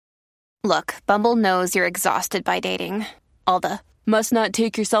Look, Bumble knows you're exhausted by dating. All the must not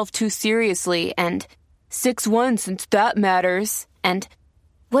take yourself too seriously and 6'1" since that matters. And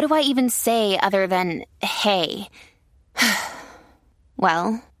what do I even say other than hey?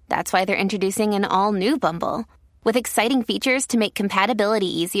 Well, that's why they're introducing an all-new Bumble with exciting features to make compatibility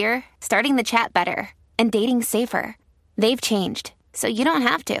easier, starting the chat better, and dating safer. They've changed, so you don't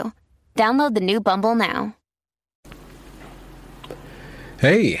have to. Download the new Bumble now.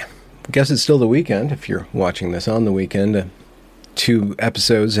 Hey, guess it's still the weekend if you're watching this on the weekend. 2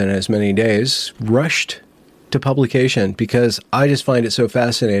 episodes in as many days rushed to publication because I just find it so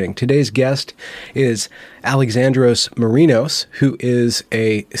fascinating. Today's guest is Alexandros Marinos, who is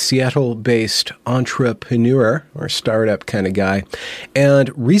a Seattle-based entrepreneur or startup kind of guy.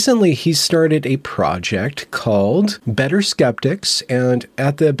 And recently he started a project called Better Skeptics. And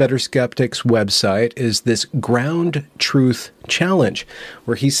at the Better Skeptics website is this Ground Truth Challenge,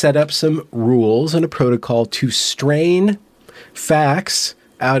 where he set up some rules and a protocol to strain facts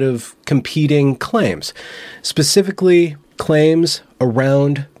out of competing claims, specifically claims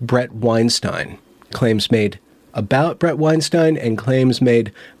around Bret Weinstein, claims made about Bret Weinstein and claims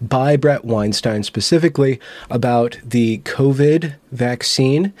made by Bret Weinstein specifically about the COVID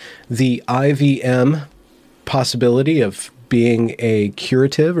vaccine, the IVM possibility of being a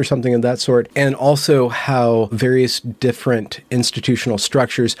curative or something of that sort, and also how various different institutional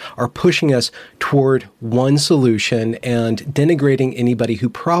structures are pushing us toward one solution and denigrating anybody who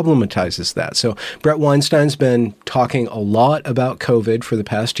problematizes that. So Bret Weinstein's been talking a lot about COVID for the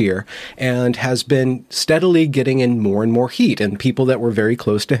past year and has been steadily getting in more and more heat. And people that were very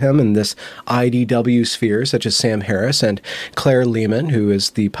close to him in this IDW sphere, such as Sam Harris and Claire Lehman, who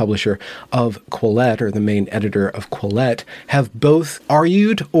is the publisher of Quillette, or the main editor of Quillette, have both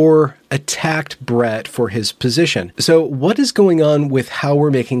argued or attacked Bret for his position. So what is going on with how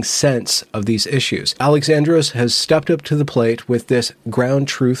we're making sense of these issues? Alexandros has stepped up to the plate with this Ground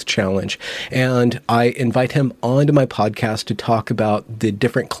Truth Challenge, and I invite him onto my podcast to talk about the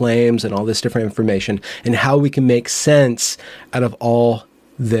different claims and all this different information and how we can make sense out of all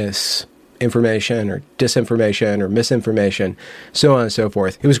this information or disinformation or misinformation, so on and so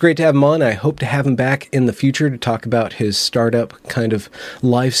forth. It was great to have him on. I hope to have him back in the future to talk about his startup kind of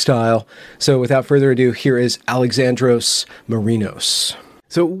lifestyle. So without further ado, here is Alexandros Marinos.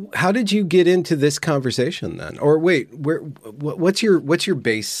 So how did you get into this conversation then? Or wait, what's your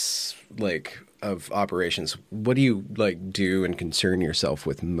base like of operations? What do you like do and concern yourself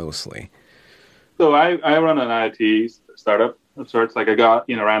with mostly? So I run an IT startup of sorts. Like I got,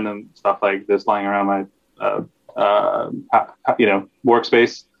 random stuff like this lying around my,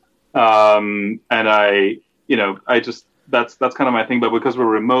 workspace. And I just, that's kind of my thing. But because we're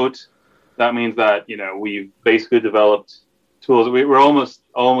remote, that means that, we've basically developed tools. We're almost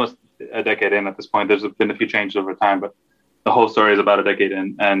a decade in at this point. There's been a few changes over time, but the whole story is about a decade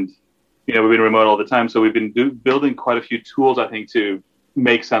in. And, we've been remote all the time. So we've been building quite a few tools, I think, to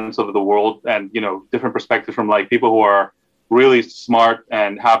make sense of the world and, different perspectives from like people who are really smart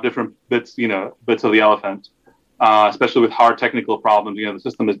and have different bits of the elephant, especially with hard technical problems. The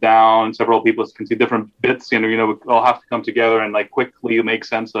system is down. Several people can see different bits. We all have to come together and like quickly make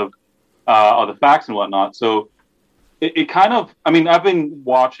sense of the facts and whatnot. So it kind of, I've been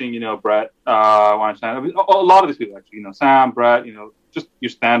watching, Bret Weinstein, a lot of these people actually, Sam, Bret, just your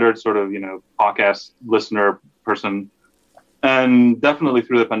standard sort of, podcast listener person. And definitely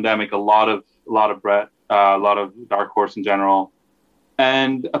through the pandemic, a lot of Bret, a lot of Dark Horse in general.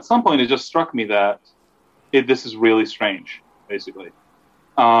 And at some point, it just struck me that this is really strange, basically.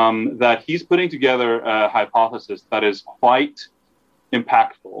 That he's putting together a hypothesis that is quite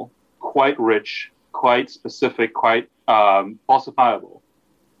impactful, quite rich, quite specific, quite falsifiable.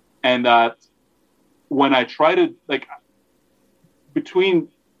 And that when I try to, like, between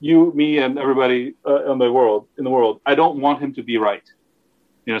you, me, and everybody in the world, I don't want him to be right.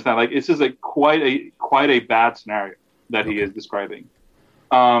 You understand? Like, this is quite a bad scenario that he is describing.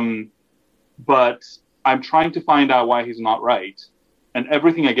 But I'm trying to find out why he's not right, and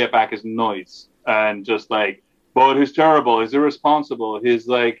everything I get back is noise and just like, but he's terrible, he's irresponsible, he's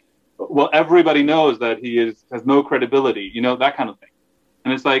like, well, everybody knows that he has no credibility, that kind of thing.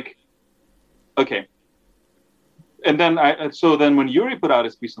 And it's like, okay. And then then when Yuri put out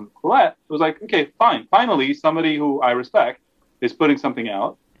his piece on Quillette, it was like, okay, fine. Finally, somebody who I respect is putting something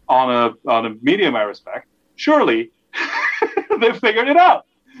out on a medium I respect. Surely they figured it out,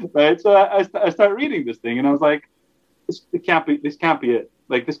 right? So I started reading this thing, and I was like, this can't be it.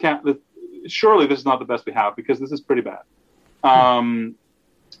 Like surely this is not the best we have, because this is pretty bad. And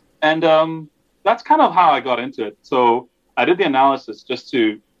that's kind of how I got into it. So I did the analysis just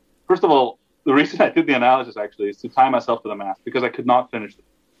to first of all, the reason I did the analysis actually is to tie myself to the mast because I could not finish it.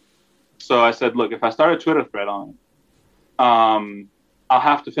 So I said, look, if I start a Twitter thread on it, I'll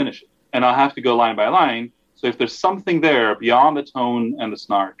have to finish it, and I'll have to go line by line. So if there's something there beyond the tone and the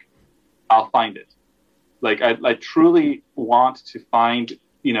snark, I'll find it. Like I truly want to find,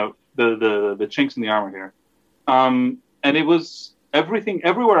 the chinks in the armor here. And it was everything,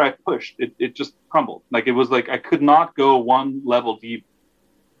 everywhere I pushed, it just crumbled. Like it was like I could not go one level deep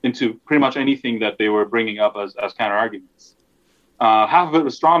into pretty much anything that they were bringing up as counter arguments. Half of it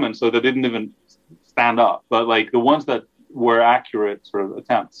was strawman, so they didn't even stand up. But like the ones that were accurate sort of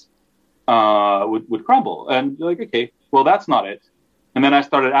attempts would crumble. And like, okay, well, that's not it. And then I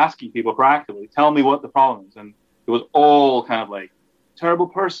started asking people proactively, tell me what the problem is. And it was all kind of like, terrible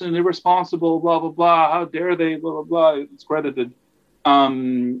person, irresponsible, blah, blah, blah. How dare they, blah, blah, blah. It's credited.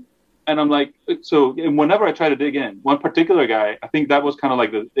 And I'm like, so whenever I try to dig in, one particular guy, I think that was kind of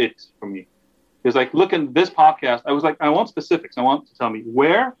like it for me. He was like, look in this podcast. I was like, I want specifics. I want to tell me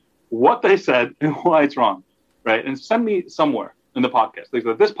where, what they said, and why it's wrong, right? And send me somewhere in the podcast. Like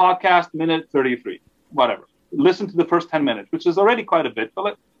this podcast, minute 33, whatever. Listen to the first 10 minutes, which is already quite a bit,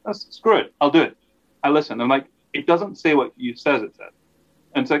 but screw it. I'll do it. I listen. I'm like, it doesn't say what you says it says.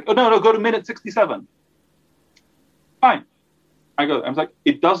 And it's like, oh, no, go to minute 67. Fine. I was like,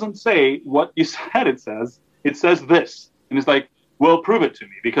 it doesn't say what you said it says. It says this. And it's like, well, prove it to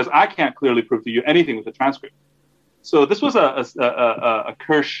me, because I can't clearly prove to you anything with the transcript. So this was a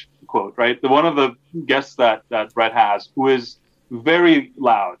Kirsch quote, right? One of the guests that Brett has, who is very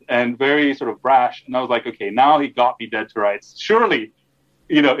loud and very sort of brash. And I was like, okay, now he got me dead to rights. Surely,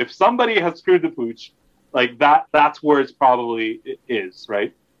 if somebody has screwed the pooch, like that's where it's probably is,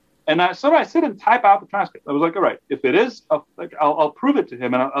 right? And I sit and type out the transcript. I was like, all right, if it is, I'll prove it to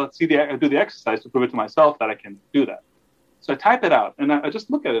him, and I'll do the exercise to prove it to myself that I can do that. So I type it out, and I just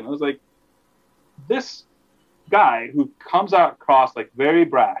look at it, and I was like, this guy who comes out across like very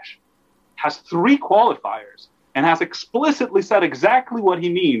brash has 3 qualifiers and has explicitly said exactly what he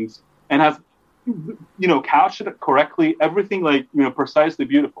means and has, couched it correctly, everything like, precisely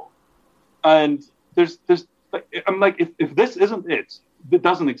beautiful. And there's like, I'm like, if this isn't it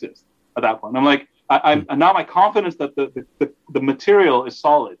doesn't exist at that point. I'm like, I'm now my confidence that the material is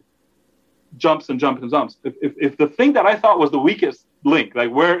solid jumps and jumps and jumps. If the thing that I thought was the weakest link,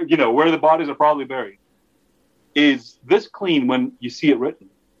 like where the bodies are probably buried, is this clean when you see it written,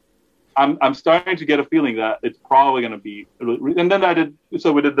 I'm starting to get a feeling that it's probably going to be. And then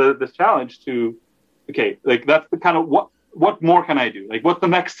we did this challenge to, okay, like that's the kind of what more can I do? Like, what's the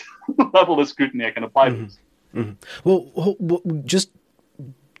next level of scrutiny I can apply to this? Mm-hmm. Well, just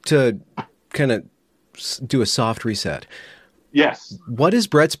to kind of do a soft reset. Yes. What is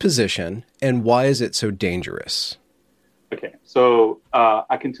Brett's position, and why is it so dangerous? Okay, so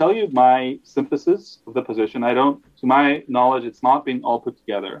I can tell you my synthesis of the position. To my knowledge, it's not been all put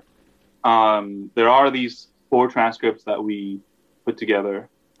together. There are these 4 transcripts that we put together.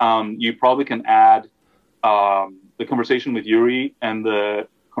 You probably can add the conversation with Yuri and the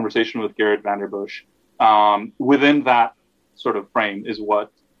conversation with Gerrit van der Busch. Within that sort of frame is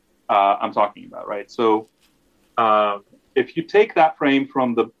what I'm talking about, right? So if you take that frame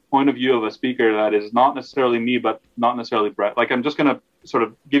from the point of view of a speaker that is not necessarily me, but not necessarily Brett, like I'm just going to sort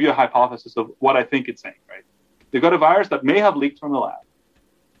of give you a hypothesis of what I think it's saying, right? You've got a virus that may have leaked from the lab.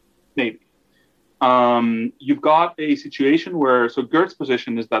 Maybe. You've got a situation where, so Gert's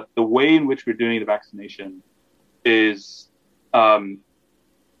position is that the way in which we're doing the vaccination is a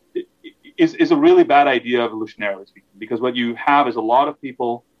really bad idea evolutionarily speaking, because what you have is a lot of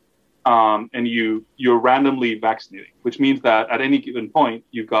people and you're randomly vaccinating, which means that at any given point,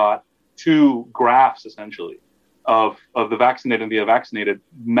 you've got 2 graphs essentially of the vaccinated and the unvaccinated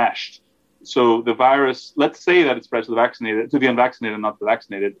meshed. So the virus, let's say that it spreads to the unvaccinated and not the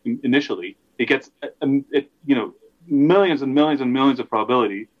vaccinated initially, it gets, millions and millions and millions of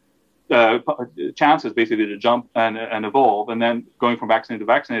probability, chances basically to jump and evolve. And then going from vaccinated to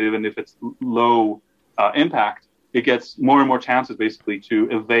vaccinated, even if it's low impact, it gets more and more chances basically to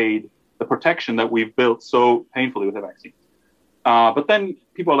evade the protection that we've built so painfully with the vaccine. But then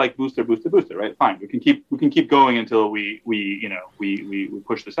people are like booster, right? Fine, we can keep going until we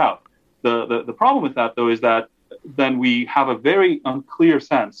push this out. The problem with that though is that then we have a very unclear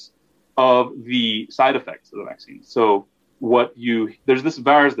sense of the side effects of the vaccine. So there's this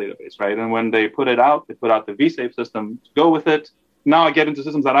VAERS database, right? And when they put it out, they put out the vSafe system to go with it. Now I get into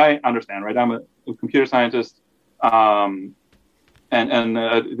systems that I understand, right? I'm a computer scientist, and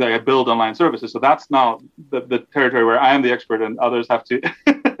I build online services. So that's now the territory where I am the expert and others have to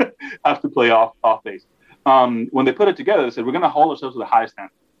have to play off base. When they put it together, they said, we're going to hold ourselves to the highest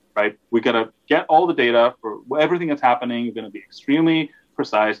standard. right? We got to get all the data for everything that's happening. We're going to be extremely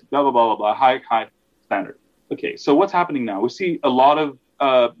precise, blah, blah, blah, blah, blah, high standard. Okay, so what's happening now? We see a lot of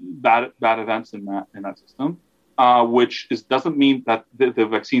bad events in that system, which doesn't mean that the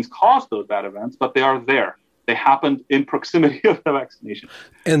vaccines cause those bad events, but they are there. They happened in proximity of the vaccination.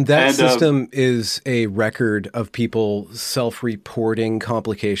 And that system is a record of people self-reporting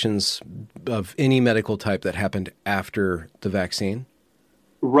complications of any medical type that happened after the vaccine?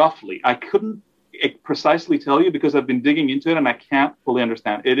 Roughly. I couldn't precisely tell you because I've been digging into it and I can't fully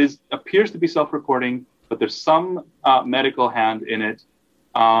understand. It appears to be self-reporting, but there's some medical hand in it.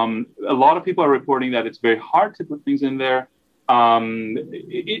 A lot of people are reporting that it's very hard to put things in there.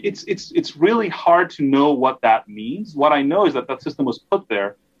 It's really hard to know what that means. What I know is that system was put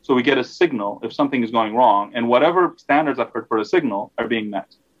there so we get a signal if something is going wrong, and whatever standards I've heard for the signal are being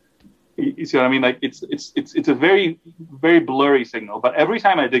met. You see what I mean? Like it's a very, very blurry signal, but every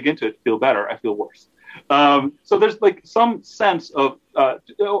time I dig into it, feel better, I feel worse. So there's like some sense of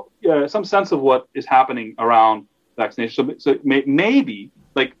what is happening around vaccination. So maybe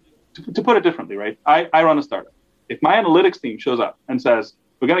like to put it differently, right? I run a startup. If my analytics team shows up and says,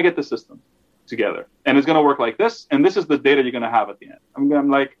 we're going to get the system together and it's going to work like this, and this is the data you're going to have at the end. I'm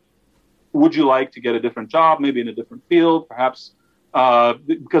like, would you like to get a different job, maybe in a different field, perhaps?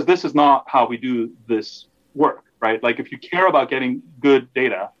 Because this is not how we do this work, right? Like if you care about getting good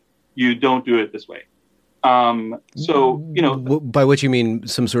data, you don't do it this way. So, by what you mean,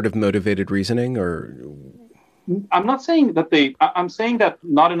 some sort of motivated reasoning, or? I'm not saying that I'm saying that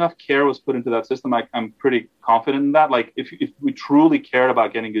not enough care was put into that system. I'm pretty confident in that. Like if we truly cared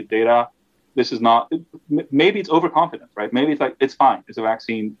about getting good data, this is not, maybe it's overconfidence, right? Maybe it's like, it's fine. It's a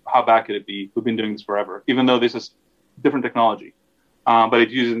vaccine. How bad could it be? We've been doing this forever, even though this is different technology. But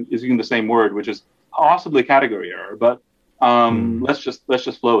it's using the same word, which is possibly category error, but let's just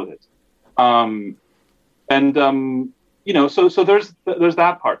flow with it. So there's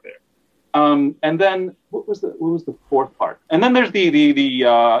that part there. And then what was the fourth part? And then there's the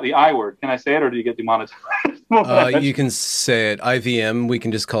I word. Can I say it, or do you get demonetized? You can say it. IVM. We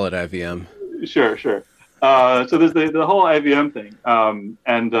can just call it IVM. Sure. So there's the whole IVM thing,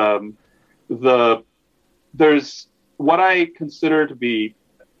 there's what I consider to be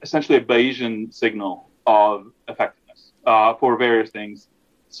essentially a Bayesian signal of effectiveness for various things.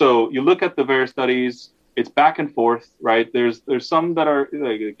 So you look at the various studies. It's back and forth, right? There's some that are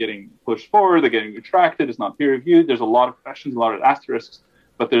getting pushed forward, they're getting retracted, it's not peer reviewed. There's a lot of questions, a lot of asterisks,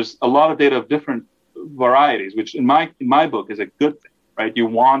 but there's a lot of data of different varieties, which in my book is a good thing, right? You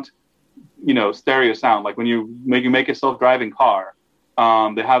want, stereo sound. Like when you make a self-driving car,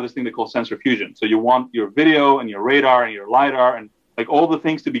 they have this thing they call sensor fusion. So you want your video and your radar and your LiDAR and like all the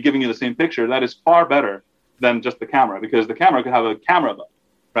things to be giving you the same picture. That is far better than just the camera, because the camera could have a camera bug.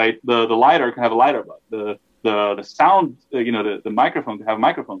 Right, the LiDAR can have a LiDAR bug. The sound, the microphone can have a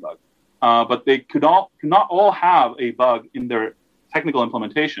microphone bug. But they cannot all have a bug in their technical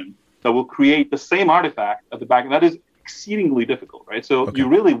implementation that will create the same artifact at the back. And that is exceedingly difficult, right? So You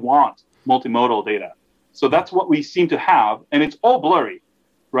really want multimodal data. So that's what we seem to have, and it's all blurry,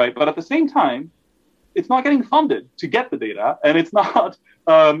 right? But at the same time, it's not getting funded to get the data, and it's not,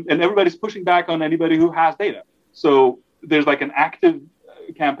 and everybody's pushing back on anybody who has data. So there's like an active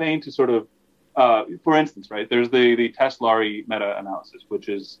campaign to sort of, for instance, right, there's the TESS-LARI meta-analysis, which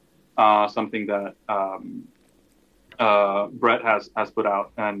is something that Brett has put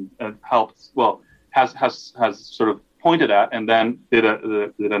out and helped, has sort of pointed at, and then did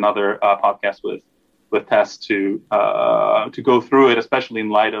another podcast with TESS to go through it, especially in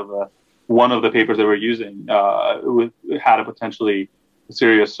light of one of the papers they were using had a potentially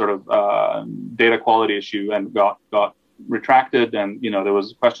serious sort of data quality issue and got retracted, and there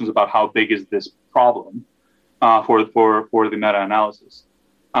was questions about how big is this problem for the meta-analysis.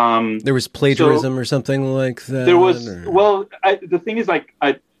 There was plagiarism or something like that. There was. The thing is,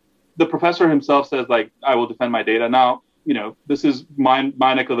 the professor himself says, I will defend my data. Now, this is my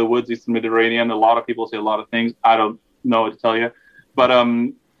neck of the woods, Eastern Mediterranean. A lot of people say a lot of things. I don't know what to tell you, but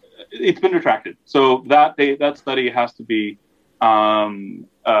it's been retracted. So that study has to be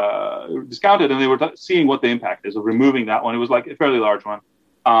discounted, and they were seeing what the impact is of removing that one. It was like a fairly large one.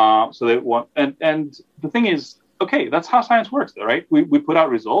 So they want, and the thing is, okay, that's how science works, though, right? We put out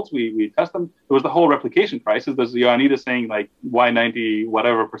results, we test them. There was the whole replication crisis. There's Ioannidis saying why 90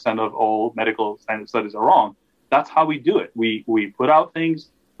 whatever % of all medical science studies are wrong. That's how we do it. We put out things,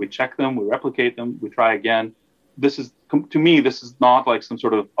 we check them, we replicate them, we try again. This is, to me, this is not like some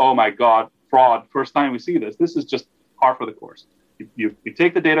sort of, oh my God, fraud. First time we see this. This is just par for the course. You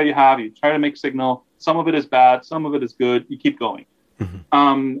take the data you have, you try to make signal. Some of it is bad, some of it is good. You keep going.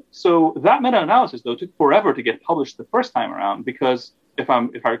 So that meta-analysis, though, took forever to get published the first time around because, if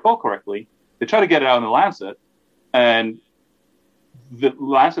I recall correctly, they tried to get it out in the Lancet, and the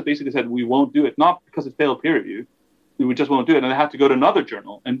Lancet basically said, we won't do it, not because it failed peer review, we just won't do it. And they had to go to another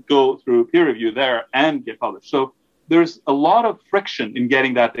journal and go through peer review there and get published. So there's a lot of friction in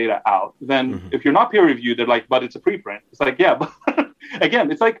getting that data out. Then if you're not peer reviewed, they're like, but it's a preprint. It's like, yeah, but again,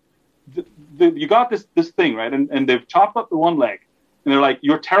 it's like you got this thing, right? And they've chopped up the one leg and they're like,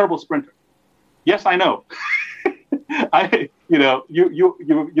 you're a terrible sprinter. Yes, I know.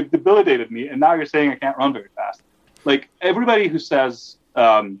 You've debilitated me. And now you're saying I can't run very fast. Like everybody who says,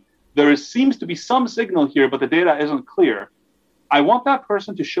 seems to be some signal here, but the data isn't clear. I want that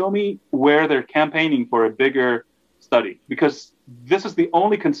person to show me where they're campaigning for a bigger study, because this is the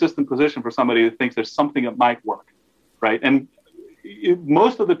only consistent position for somebody who thinks there's something that might work, right? And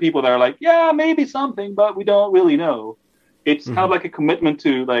most of the people that are like, yeah, maybe something, but we don't really know. It's kind of like a commitment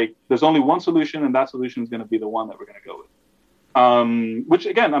to like, there's only one solution, and that solution is going to be the one that we're going to go with. Which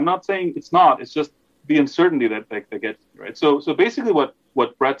again, I'm not saying it's not. It's just the uncertainty that gets right. So basically, what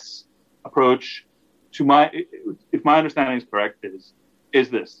Brett's approach if my understanding is correct, is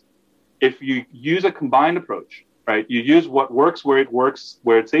this: if you use a combined approach, right? You use what works, where it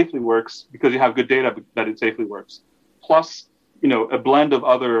safely works, because you have good data that it safely works, plus a blend of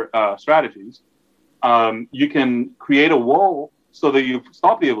other strategies. You can create a wall so that you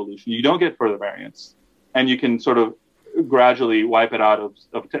stop the evolution. You don't get further variance, and you can sort of gradually wipe it out of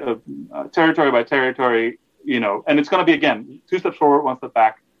territory by territory. And it's going to be again 2 steps forward, 1 step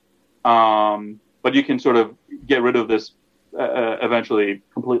back. But you can sort of get rid of this eventually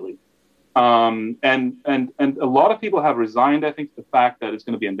completely. And a lot of people have resigned, I think, to the fact that it's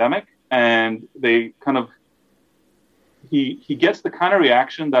going to be endemic, and they kind of he gets the kind of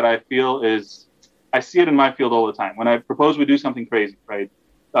reaction that I feel I see it in my field all the time. When I propose we do something crazy, right?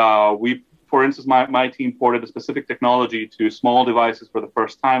 For instance, my team ported a specific technology to small devices for the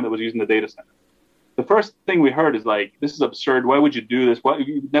first time that was used in the data center. The first thing we heard is like, this is absurd. Why would you do this? Why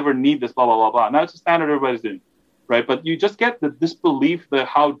you never need this? Blah blah blah blah. Now it's a standard everybody's doing, right? But you just get the disbelief, the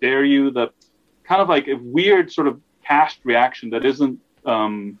how dare you, the kind of like a weird sort of cached reaction that isn't,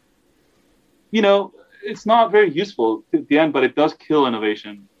 it's not very useful at the end, but it does kill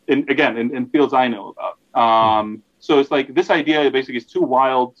innovation. In fields I know about. So it's like this idea basically is too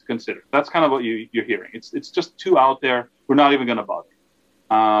wild to consider. That's kind of what you're hearing. It's just too out there. We're not even going to bother.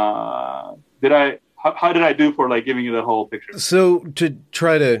 How did I do for like giving you the whole picture? So to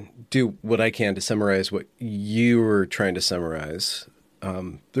try to do what I can to summarize what you were trying to summarize,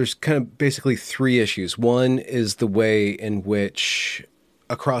 there's kind of basically 3 issues. One is the way in which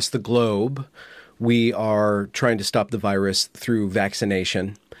across the globe we are trying to stop the virus through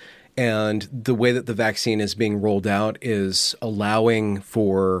vaccination. And the way that the vaccine is being rolled out is allowing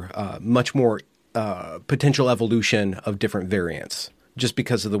for much more potential evolution of different variants, just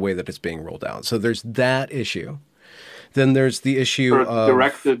because of the way that it's being rolled out. So there's that issue. Then there's the issue of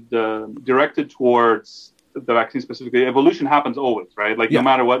directed towards the vaccine specifically. Evolution happens always, right? Like no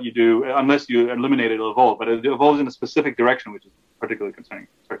matter what you do, unless you eliminate it, it'll evolve. But it evolves in a specific direction, which is particularly concerning.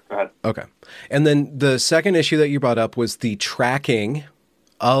 Sorry, go ahead. Okay. And then the second issue that you brought up was the tracking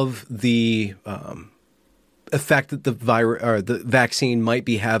of the effect that the virus or the vaccine might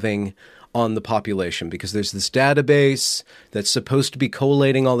be having on the population, because there's this database that's supposed to be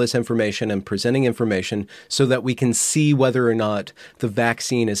collating all this information and presenting information so that we can see whether or not the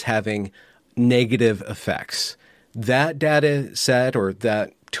vaccine is having negative effects. That data set or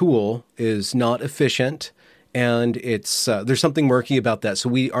that tool is not efficient, and it's there's something murky about that. So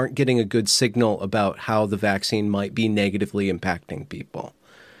we aren't getting a good signal about how the vaccine might be negatively impacting people.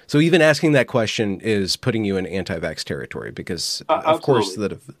 So even asking that question is putting you in anti-vax territory, because of course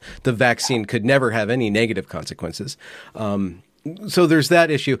the vaccine could never have any negative consequences. So there's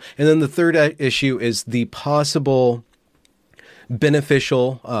that issue. And then the third issue is the possible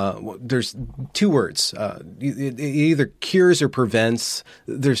beneficial. There's 2 words. It either cures or prevents.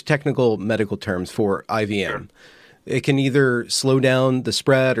 There's technical medical terms for IVM. Sure. It can either slow down the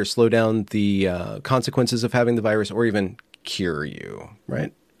spread or slow down the consequences of having the virus, or even cure you,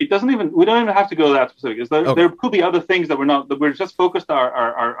 right? We don't even have to go that specific. There could be other things that we're just focused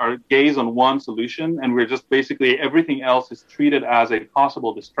our gaze on one solution, and we're just basically everything else is treated as a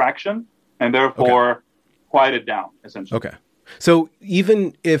possible distraction, and therefore quieted down, essentially. Okay. So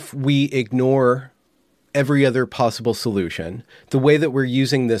even if we ignore every other possible solution, the way that we're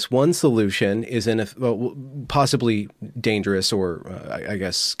using this one solution is possibly dangerous, or I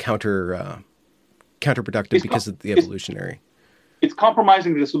guess counterproductive because of the evolutionary. It's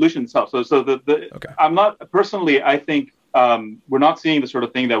compromising the solution itself. So I'm not personally. I think we're not seeing the sort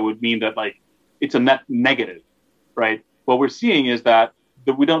of thing that would mean that like it's a net negative, right? What we're seeing is that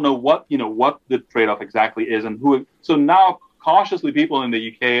we don't know what the trade-off exactly is and who. So now cautiously, people in the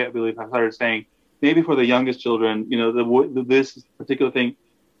UK, I believe, have started saying maybe for the youngest children, this particular thing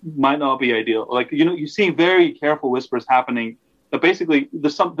might not be ideal. Like you see very careful whispers happening that basically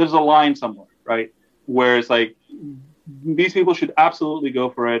there's a line somewhere, right, where it's like these people should absolutely go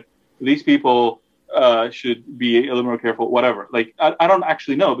for it. These people should be a little more careful, whatever. Like, I don't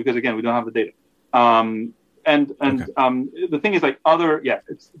actually know because, again, we don't have the data. The thing is, like,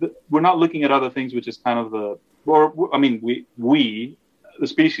 we're not looking at other things, which is kind of we, the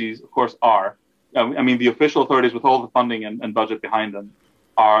species, of course, are. The official authorities with all the funding and budget behind them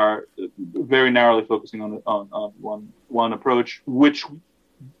are very narrowly focusing on one approach, which,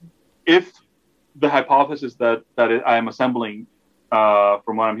 if the hypothesis that I am assembling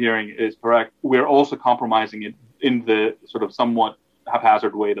from what I'm hearing is correct, we're also compromising it in the sort of somewhat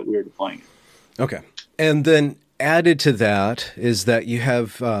haphazard way that we're deploying it. Okay. And then added to that is that you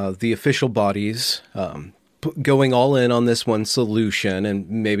have the official bodies going all in on this one solution and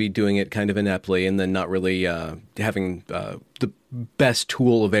maybe doing it kind of ineptly and then not really having the best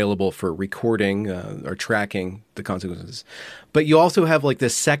tool available for recording or tracking the consequences. But you also have like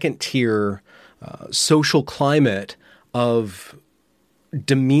this second tier social climate of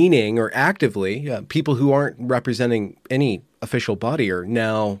demeaning or actively people who aren't representing any official body are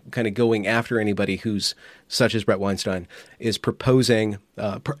now kind of going after anybody who's, such as Bret Weinstein, is proposing,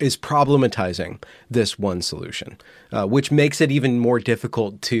 is problematizing this one solution, which makes it even more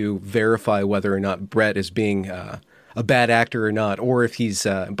difficult to verify whether or not Bret is being a bad actor or not, or if he's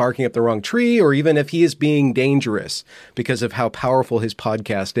barking up the wrong tree, or even if he is being dangerous because of how powerful his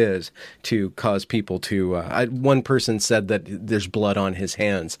podcast is to cause people to. One person said that there's blood on his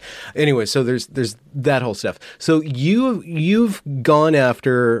hands. Anyway, so there's that whole stuff. So you've gone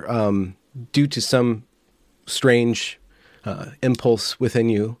after, due to some strange impulse within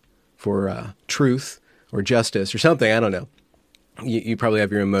you for truth or justice or something. I don't know. You probably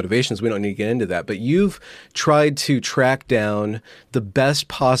have your own motivations. We don't need to get into that. But you've tried to track down the best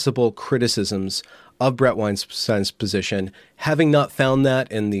possible criticisms of Bret Weinstein's position. Having not found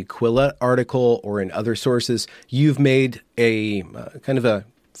that in the Quillette article or in other sources, you've made a kind of a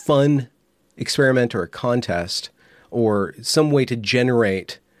fun experiment or a contest or some way to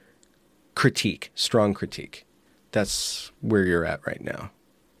generate critique, strong critique. That's where you're at right now.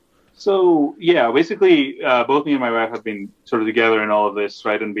 So, yeah, basically, both me and my wife have been sort of together in all of this,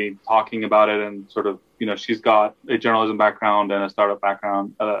 right, and been talking about it and sort of, she's got a journalism background and a startup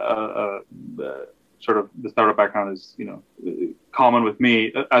background. Sort of the startup background is, common with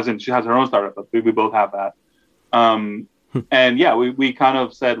me, as in she has her own startup, but we both have that. And, yeah, we kind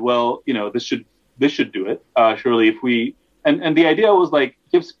of said, well, this should do it. Surely if we – and the idea was, like,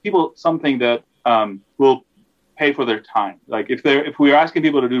 gives people something that will – pay for their time. Like if we are asking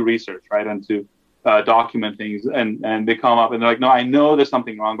people to do research, right, and to document things, and they come up and they're like, no, I know there's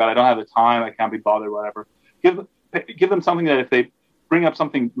something wrong, but I don't have the time, I can't be bothered, whatever. Give them something that if they bring up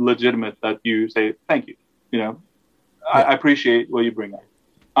something legitimate, that you say, thank you, Yeah. I appreciate what you bring up.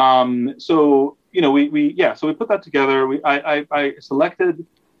 So we put that together. I selected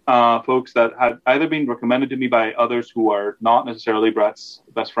folks that had either been recommended to me by others who are not necessarily Bret's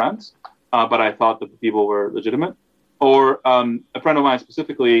best friends, but I thought that the people were legitimate, or a friend of mine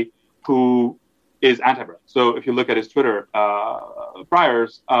specifically who is anti-Bret. So if you look at his Twitter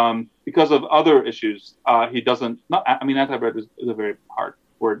priors, because of other issues, he doesn't. Anti-Bret is a very hard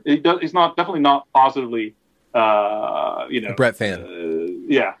word. He's definitely not positively, a Bret fan.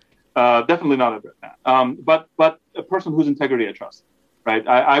 Definitely not a Bret fan. But a person whose integrity I trust, right?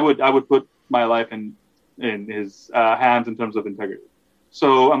 I would put my life in his hands in terms of integrity.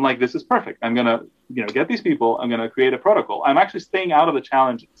 So I'm like, this is perfect. I'm going to, get these people. I'm going to create a protocol. I'm actually staying out of the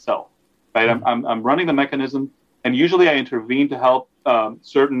challenge itself, right? I'm running the mechanism, and usually I intervene to help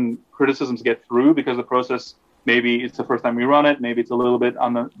certain criticisms get through because the process, maybe it's the first time we run it. Maybe it's a little bit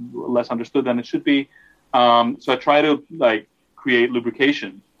less understood than it should be. So I try to create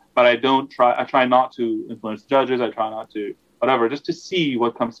lubrication, but I try not to influence judges. I try not to whatever, just to see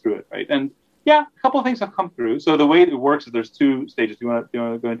what comes through it, right? And yeah, a couple of things have come through. So the way it works is there's two stages. Do you want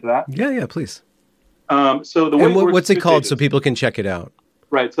to go into that? Yeah, please. So the way it works, what's it called, so people can check it out?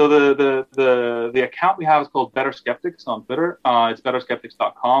 Right. So the account we have is called Better Skeptics on Twitter. It's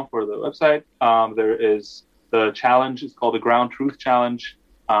betterskeptics.com for the website. There is the challenge. It's called the Ground Truth Challenge.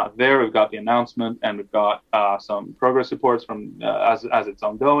 There we've got the announcement, and we've got some progress reports from as it's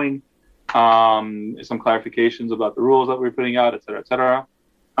ongoing. Some clarifications about the rules that we're putting out, et cetera, et cetera.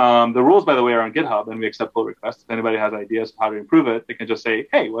 The rules, by the way, are on GitHub, and we accept pull requests. If anybody has ideas of how to improve it, they can just say,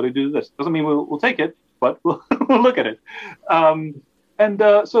 "Hey, what do you do to this?" Doesn't mean we'll take it, but we'll look at it.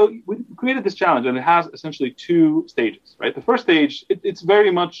 So we created this challenge, and it has essentially 2 stages, right? The first stage, it's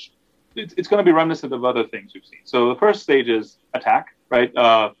very much, it's going to be reminiscent of other things we've seen. So the first stage is attack, right?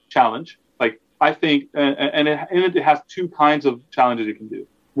 Challenge. Like, I think, and it has 2 kinds of challenges you can do.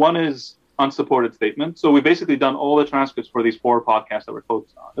 One is unsupported statement. So we've basically done all the transcripts for these 4 podcasts that we're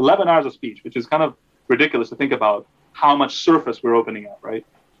focused on. 11 hours of speech, which is kind of ridiculous to think about how much surface we're opening up, right?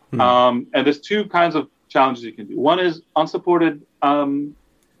 And there's 2 kinds of challenges you can do. One is unsupported claim,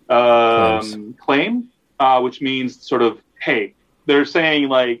 which means sort of, hey, they're saying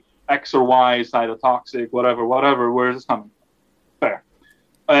like X or Y is cytotoxic, whatever, where is this coming from? Fair.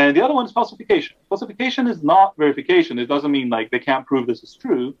 And the other one is falsification. Falsification is not verification. It doesn't mean like they can't prove this is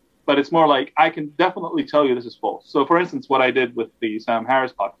true, but it's more like I can definitely tell you this is false. So for instance, what I did with the Sam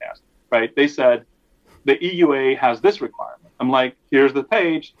Harris podcast, right? They said the EUA has this requirement. I'm like, here's the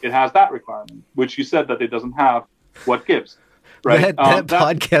page. It has that requirement, which you said that it doesn't have. What gives? Right? That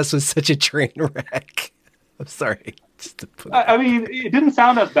podcast was such a train wreck. I'm sorry. I mean, it didn't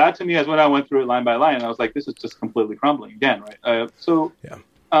sound as bad to me as when I went through it line by line. And I was like, this is just completely crumbling again, right?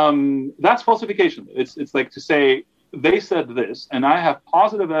 That's falsification. It's like to say, they said this, and I have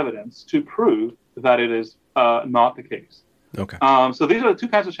positive evidence to prove that it is not the case. Okay. So these are the 2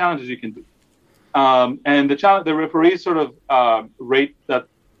 kinds of challenges you can do. And the referees sort of rate that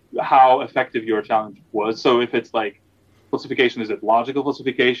how effective your challenge was. So if it's like falsification, is it logical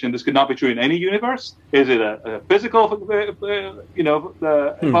falsification? This could not be true in any universe. Is it a physical,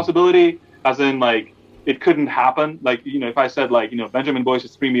 possibility? As in, like, it couldn't happen. Like, if I said, like, Benjamin Boyce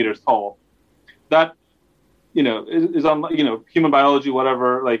is 3 meters tall, that, is on, human biology,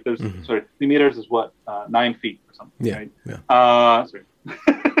 whatever. Like, there's 3 meters is what, 9 feet or something. Yeah. Right? Yeah. Sorry.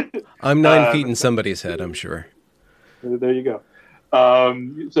 I'm 9 feet in somebody's head, I'm sure. There you go.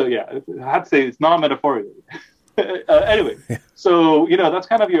 So yeah, I have to say it's not metaphorical. Anyway, so that's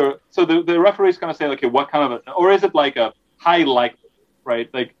kind of so the referee's going to say, okay, what kind of or is it like a high likelihood, right?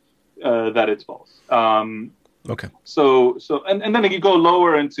 Like that it's false. Okay. So and then you go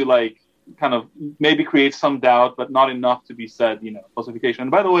lower into like kind of maybe create some doubt, but not enough to be said, falsification.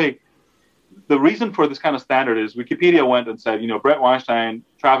 And by the way, the reason for this kind of standard is Wikipedia went and said, Bret Weinstein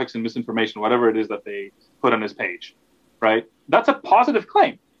traffics in misinformation, whatever it is that they put on his page, right? That's a positive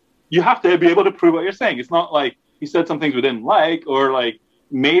claim. You have to be able to prove what you're saying. It's not like he said some things we didn't like, or like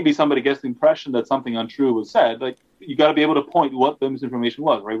maybe somebody gets the impression that something untrue was said. Like, you got to be able to point what the misinformation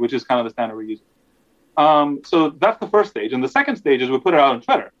was, right? Which is kind of the standard we're using. So that's the first stage. And the second stage is we put it out on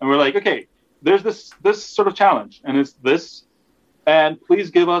Twitter, and we're like, okay, there's this sort of challenge, and it's this, and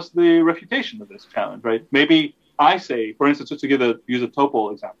please give us the refutation of this challenge, right? Maybe I say, for instance, just to use a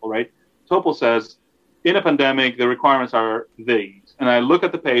Topol example, right? Topol says, in a pandemic, the requirements are these. And I look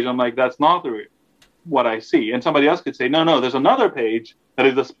at the page, I'm like, that's not what I see. And somebody else could say, no, there's another page that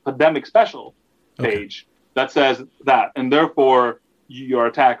is this pandemic special page that says that. And therefore, your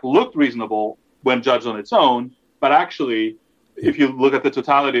attack looked reasonable when judged on its own. But actually, if you look at the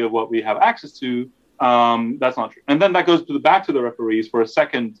totality of what we have access to, that's not true. And then that goes back to the referees for a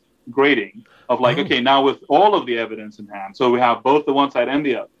second grading of like, okay, now with all of the evidence in hand, so we have both the one side and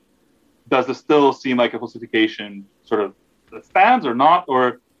the other, does this still seem like a falsification sort of that stands or not?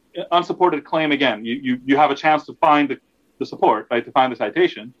 Or unsupported claim, again, you have a chance to find the support, right, to find the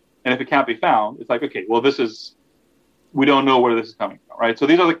citation. And if it can't be found, it's like, okay, well, we don't know where this is coming from, right? So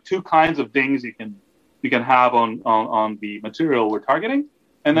these are the 2 kinds of things you can have on the material we're targeting.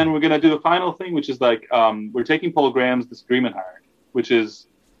 And then we're going to do the final thing, which is like, we're taking Paul Graham's disagreement hierarchy, which is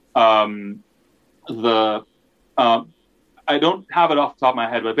I don't have it off the top of my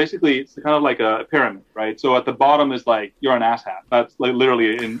head, but basically it's kind of like a pyramid, right? So at the bottom is like, you're an asshat. That's like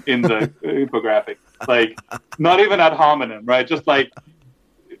literally in the infographic. Like, not even ad hominem, right? Just like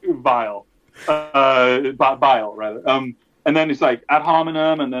bile, rather. And then it's like ad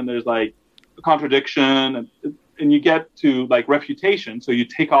hominem, and then there's like contradiction, and you get to like refutation. So you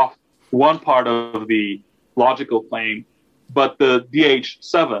take off one part of the logical claim, but the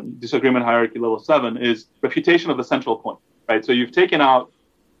DH7, disagreement hierarchy level 7, is refutation of the central point, right? So you've taken out,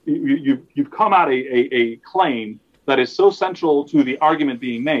 you've come at a claim that is so central to the argument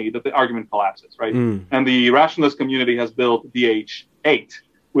being made that the argument collapses, right? And the rationalist community has built DH8,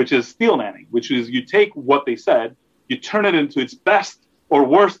 which is steel manning, which is you take what they said, you turn it into its best or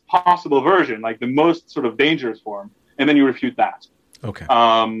worst possible version, like the most sort of dangerous form, and then you refute that. Okay.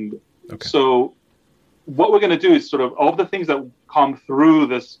 So what we're going to do is sort of all the things that come through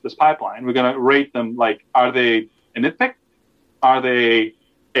this pipeline, we're going to rate them like, are they a nitpick? Are they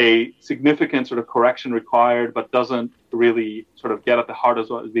a significant sort of correction required, but doesn't really sort of get at the heart of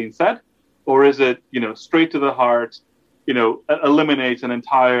what is being said? Or is it, straight to the heart, eliminates an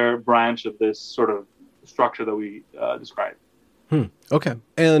entire branch of this sort of structure that we described? Okay.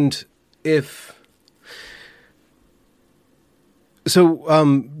 And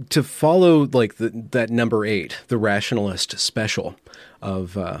to follow like that number 8, the rationalist special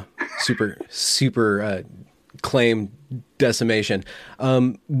of super claim decimation,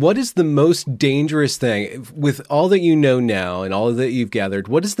 what is the most dangerous thing with all that you know now and all that you've gathered?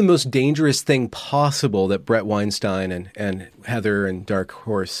 What is the most dangerous thing possible that Bret Weinstein and Heather and Dark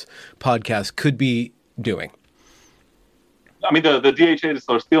Horse podcast could be doing? I mean, the DHA is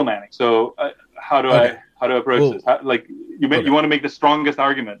sort of steel manning. So how do I approach this? You want to make the strongest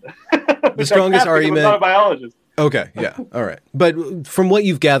argument. The strongest argument. I'm not a biologist. Okay. Yeah. All right. But from what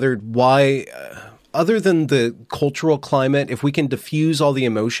you've gathered, why, other than the cultural climate, if we can diffuse all the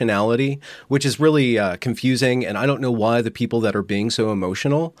emotionality, which is really confusing, and I don't know why the people that are being so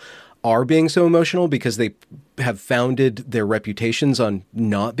emotional are being so emotional, because they have founded their reputations on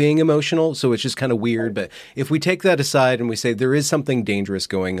not being emotional. So it's just kind of weird. But if we take that aside and we say there is something dangerous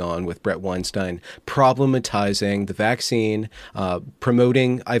going on with Bret Weinstein problematizing the vaccine,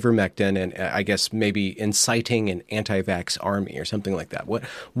 promoting ivermectin, and I guess maybe inciting an anti-vax army or something like that.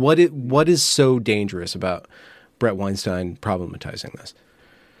 What is so dangerous about Bret Weinstein problematizing this?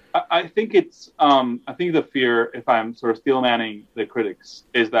 I think the fear, if I'm sort of steel manning the critics,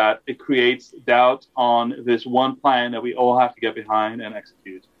 is that it creates doubt on this one plan that we all have to get behind and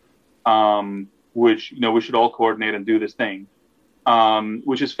execute, which, we should all coordinate and do this thing,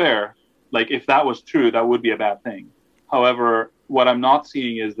 which is fair. Like, if that was true, that would be a bad thing. However, what I'm not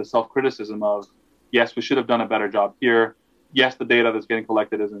seeing is the self-criticism of, yes, we should have done a better job here. Yes, the data that's getting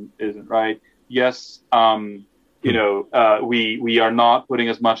collected isn't right. Yes, we are not putting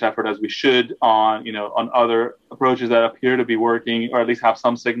as much effort as we should on other approaches that appear to be working, or at least have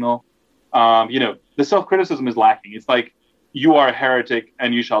some signal. The self-criticism is lacking. It's like, you are a heretic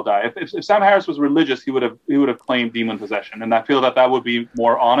and you shall die. If Sam Harris was religious, he would have claimed demon possession, and I feel that would be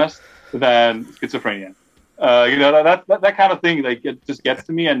more honest than schizophrenia. That kind of thing, like, it just gets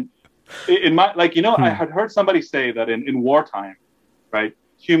to me. And in my, I had heard somebody say that in wartime, right,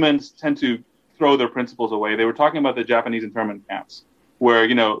 humans tend to throw their principles away. They were talking about the Japanese internment camps, where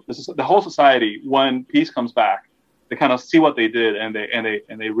the whole society, when peace comes back, they kind of see what they did, and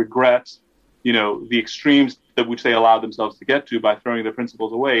they regret, the extremes that which they allowed themselves to get to by throwing their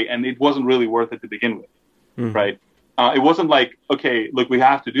principles away, and it wasn't really worth it to begin with, right? It wasn't like, okay, look, we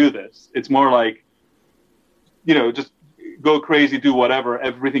have to do this. It's more like, just go crazy, do whatever,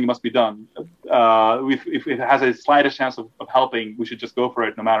 everything must be done. If it has a slightest chance of helping, we should just go for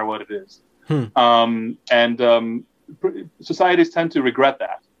it, no matter what it is. Societies tend to regret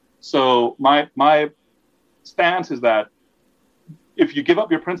that. So my stance is that if you give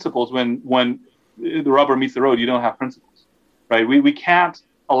up your principles when the rubber meets the road, you don't have principles, right? We can't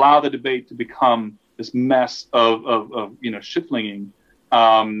allow the debate to become this mess of shit flinging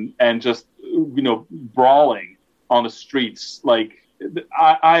and just brawling on the streets. Like,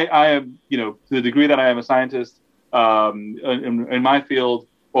 I am, to the degree that I am a scientist in my field,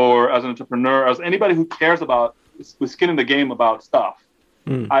 or as an entrepreneur, as anybody who cares about with skin in the game about stuff.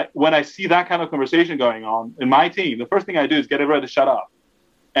 When I see that kind of conversation going on in my team, the first thing I do is get everybody to shut up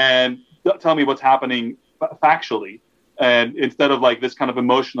and tell me what's happening factually. And instead of like this kind of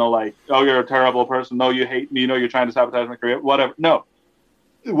emotional, like, oh, you're a terrible person. No, you hate me. You're trying to sabotage my career, whatever. No,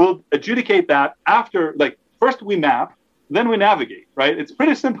 we'll adjudicate that after, like, first we map, then we navigate, right? It's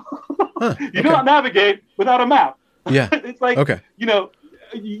pretty simple. You don't navigate without a map. Yeah. It's like,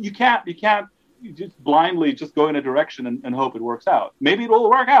 you can't just blindly just go in a direction and hope it works out. Maybe it will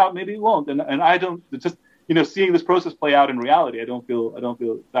work out, maybe it won't. And I don't, just, seeing this process play out in reality, I don't feel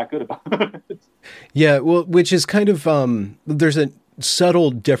that good about it. Yeah, well, which is kind of, there's a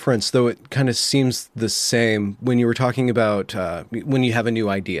subtle difference, though it kind of seems the same when you were talking about when you have a new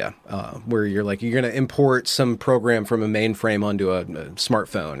idea, where you're going to import some program from a mainframe onto a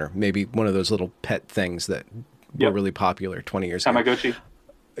smartphone, or maybe one of those little pet things that were really popular 20 years ago. Tamagotchi.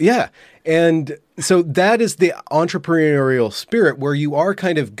 Yeah. And so that is the entrepreneurial spirit, where you are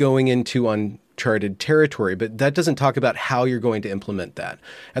kind of going into uncharted territory, but that doesn't talk about how you're going to implement that.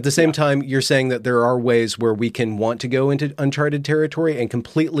 At the same time, you're saying that there are ways where we can want to go into uncharted territory and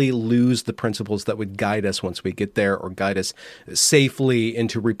completely lose the principles that would guide us once we get there, or guide us safely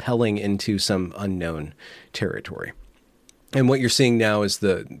into repelling into some unknown territory. And what you're seeing now is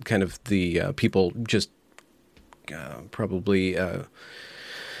the kind of the people just probably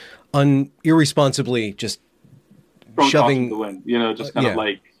irresponsibly just throwing caution shoving to the wind, just kind of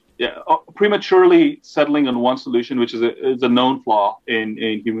like prematurely settling on one solution, which is a known flaw in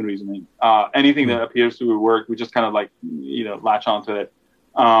human reasoning. Anything that appears to work, we just kind of like latch onto it,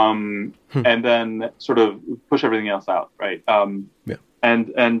 and then sort of push everything else out, right?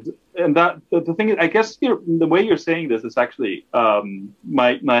 And that the thing is, I guess the way you're saying this is actually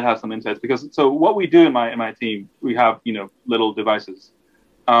might have some insights, because so what we do in my team, we have little devices,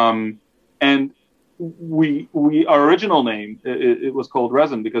 and our original name it was called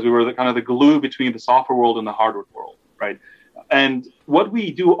Resin, because we were the kind of the glue between the software world and the hardware world, right? And what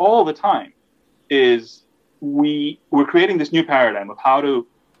we do all the time is we're creating this new paradigm of how to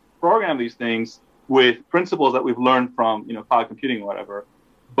program these things with principles that we've learned from cloud computing or whatever,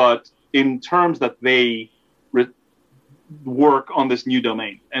 but in terms that they work on this new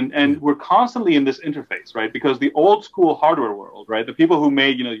domain. And we're constantly in this interface, right? Because the old school hardware world, right? The people who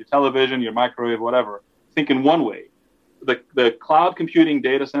made your television, your microwave, whatever, think in one way. The cloud computing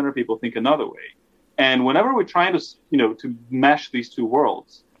data center people think another way. And whenever we're trying to mesh these two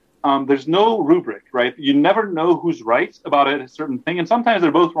worlds, there's no rubric, right? You never know who's right about a certain thing, and sometimes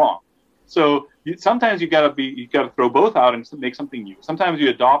they're both wrong. So sometimes you gotta throw both out and make something new. Sometimes you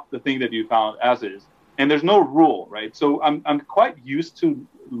adopt the thing that you found as is, and there's no rule, right? So I'm quite used to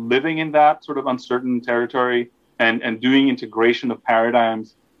living in that sort of uncertain territory and doing integration of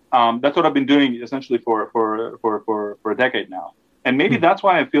paradigms. That's what I've been doing essentially for a decade now, and maybe that's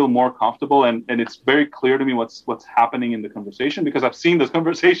why I feel more comfortable, and it's very clear to me what's happening in the conversation, because I've seen those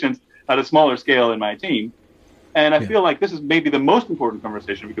conversations at a smaller scale in my team. And I feel like this is maybe the most important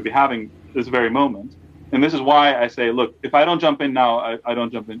conversation we could be having this very moment. And this is why I say, look, if I don't jump in now, I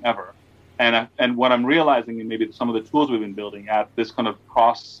don't jump in ever. And what I'm realizing in maybe some of the tools we've been building at this kind of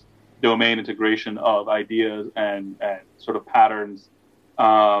cross-domain integration of ideas and sort of patterns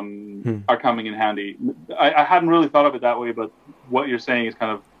are coming in handy. I hadn't really thought of it that way, but what you're saying is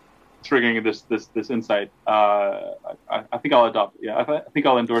kind of triggering this insight. I think I'll adopt it. Yeah, I think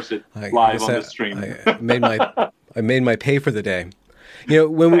I'll endorse it live on the stream. I made my pay for the day.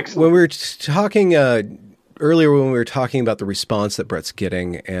 When we were talking earlier, when we were talking about the response that Brett's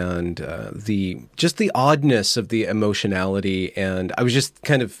getting and the oddness of the emotionality, and I was just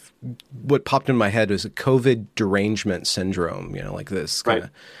kind of, what popped in my head was a COVID derangement syndrome. Like this kind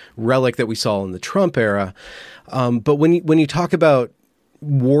of relic that we saw in the Trump era. But when you talk about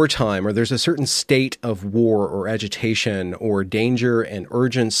wartime, or there's a certain state of war or agitation or danger and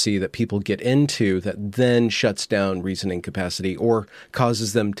urgency that people get into that then shuts down reasoning capacity or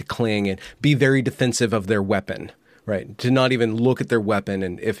causes them to cling and be very defensive of their weapon, right? To not even look at their weapon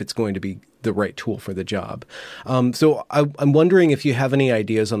and if it's going to be the right tool for the job. So I'm wondering if you have any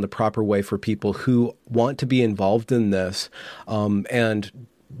ideas on the proper way for people who want to be involved in this and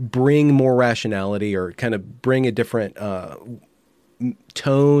bring more rationality, or kind of bring a different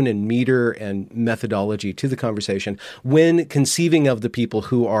tone and meter and methodology to the conversation when conceiving of the people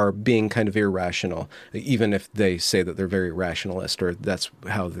who are being kind of irrational, even if they say that they're very rationalist, or that's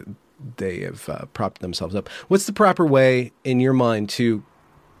how they have propped themselves up. What's the proper way in your mind to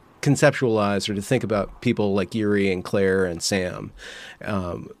conceptualize or to think about people like Yuri and Claire and Sam,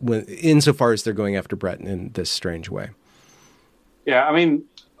 insofar as they're going after Brett in this strange way? Yeah, I mean,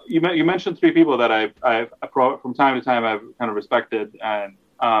 you mentioned three people that I've from time to time I've kind of respected and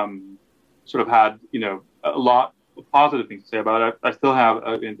sort of had a lot of positive things to say about it. I still have,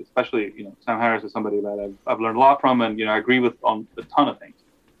 especially Sam Harris is somebody that I've learned a lot from, and I agree with on a ton of things.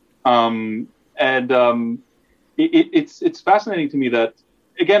 It's fascinating to me that,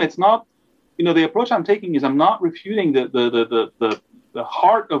 again, it's not the approach I'm taking is I'm not refuting the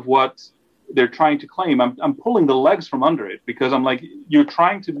heart of what they're trying to claim. I'm pulling the legs from under it, because I'm like, you're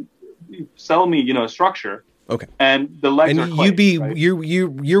trying to sell me, a structure. Okay. And the legs are clay, right?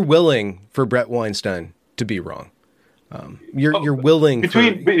 You're willing for Bret Weinstein to be wrong. You're willing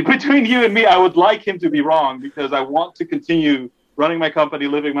between you and me. I would like him to be wrong, because I want to continue running my company,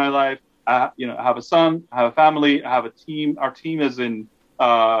 living my life. I have a son, I have a family, I have a team. Our team is in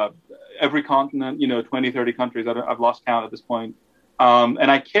every continent, 20, 30 countries. I've lost count at this point.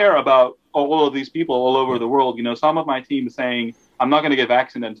 And I care about all of these people all over the world. Some of my team is saying, I'm not going to get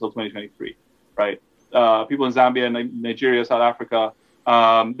vaccinated until 2023, right? People in Zambia, Nigeria, South Africa,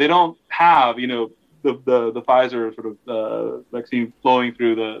 they don't have, the Pfizer sort of vaccine flowing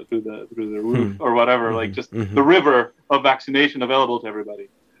through the roof or whatever, like just the river of vaccination available to everybody.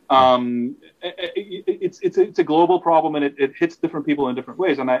 It's a global problem, and it hits different people in different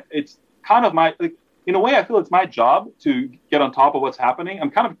ways. And it's kind of in a way, I feel it's my job to get on top of what's happening. I'm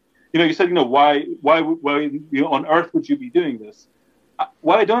kind of, you said, why on earth would you be doing this?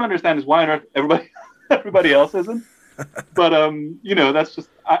 What I don't understand is why on earth everybody else isn't. But that's just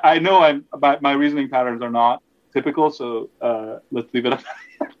I know my reasoning patterns are not typical, so let's leave it at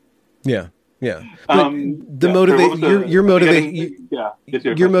that. Yeah. Yeah. But your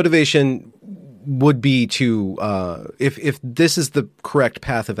motivation would be to, if this is the correct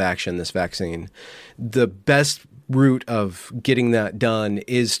path of action, this vaccine, the best route of getting that done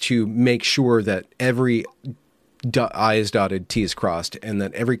is to make sure that every I is dotted, T is crossed, and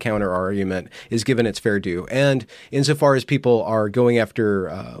that every counter argument is given its fair due. And insofar as people are going after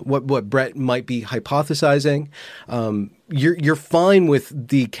what Brett might be hypothesizing, you're fine with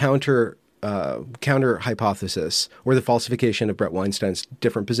the counter hypothesis or the falsification of Brett Weinstein's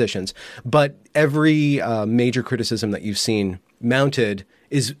different positions. But every major criticism that you've seen mounted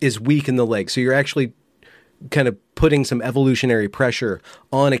is weak in the leg. So you're actually kind of putting some evolutionary pressure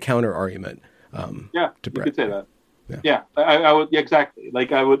on a counter argument. To Brett. You could say that. Yeah, I would exactly.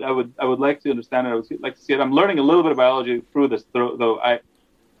 Like I would like to understand it. I would like to see it. I'm learning a little bit of biology through this, though.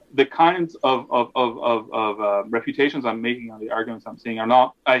 The kinds of refutations I'm making on the arguments I'm seeing are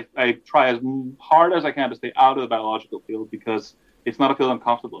not. I try as hard as I can to stay out of the biological field because it's not a field I'm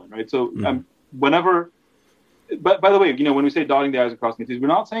comfortable in, right? So whenever. But by the way, when we say dotting the I's and crossing the T's, we're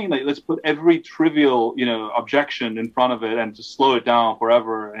not saying that let's put every trivial, objection in front of it and just slow it down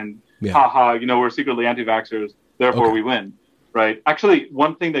forever and we're secretly anti-vaxxers, therefore we win, right? Actually,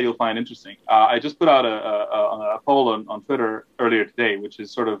 one thing that you'll find interesting, I just put out a poll on Twitter earlier today, which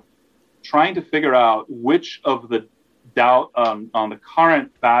is sort of trying to figure out which of the doubt on the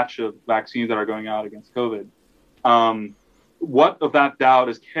current batch of vaccines that are going out against COVID, what of that doubt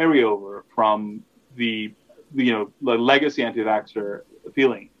is carryover from the legacy anti-vaxxer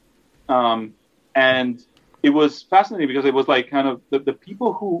feeling. And it was fascinating because it was like kind of the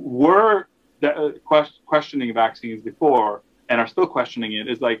people who were questioning vaccines before and are still questioning it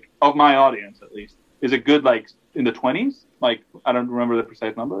is like, of my audience at least, is it good like in the 20s? Like, I don't remember the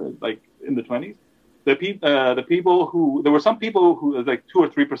precise number, like in the 20s. The people who, there were some people who, like 2 or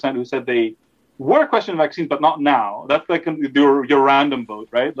 3% who said they were questioning vaccines, but not now. That's like your random vote,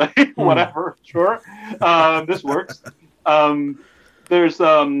 right? Like whatever, sure, this works. And there was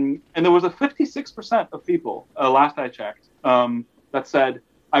a 56% of people, last I checked, that said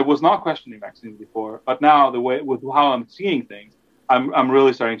I was not questioning vaccines before, but now with how I'm seeing things, I'm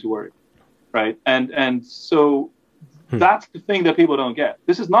really starting to worry, right? And so that's the thing that people don't get.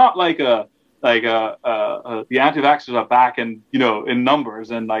 This is not like the anti-vaxxers are back and in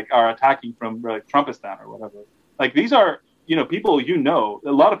numbers and like are attacking from like Trumpistan or whatever. Like these are people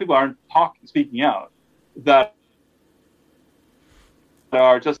a lot of people aren't speaking out that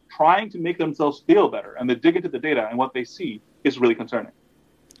are just trying to make themselves feel better, and they dig into the data and what they see is really concerning.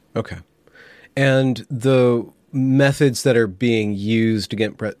 Okay, and the methods that are being used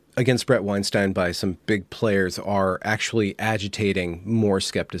against Brett Weinstein by some big players are actually agitating more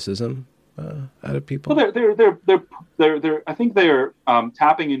skepticism out of people. Well, they're I think they're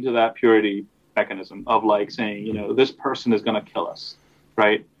tapping into that purity mechanism of like saying, this person is going to kill us,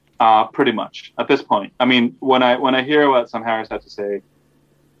 right? Pretty much at this point. I mean, when I hear what Sam Harris had to say,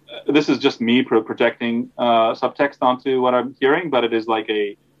 this is just me projecting subtext onto what I'm hearing, but it is like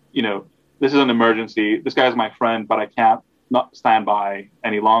this is an emergency. This guy's my friend, but I can't not stand by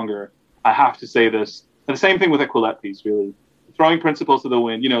any longer. I have to say this. And the same thing with the Quillette piece, really. Throwing principles to the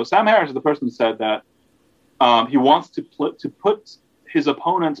wind. Sam Harris is the person who said that he wants to put his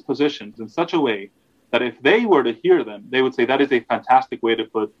opponent's positions in such a way that if they were to hear them, they would say that is a fantastic way to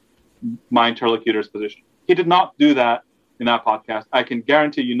put my interlocutor's position. He did not do that in that podcast. I can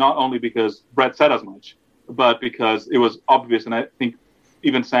guarantee you, not only because Brett said as much, but because it was obvious, and I think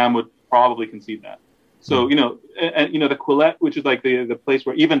even Sam would probably concede that. So, the Quillette, which is like the place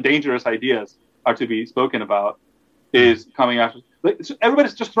where even dangerous ideas are to be spoken about, is coming after. So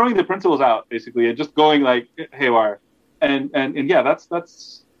everybody's just throwing the principles out, basically, and just going like haywire. And yeah, that's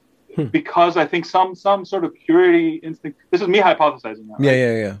because I think some sort of purity instinct. This is me hypothesizing now. Right?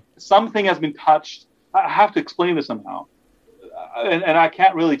 Yeah. Something has been touched. I have to explain this somehow, and I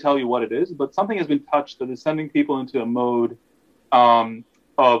can't really tell you what it is, but something has been touched that is sending people into a mode of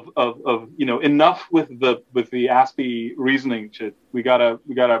enough with the Aspie reasoning shit. We gotta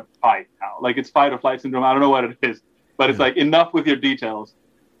fight now. Like it's fight or flight syndrome. I don't know what it is, but it's like enough with your details.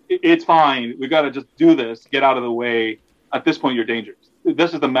 It's fine. We gotta just do this. Get out of the way. At this point, you're dangerous.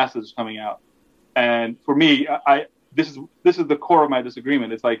 This is the message coming out. And for me, this is the core of my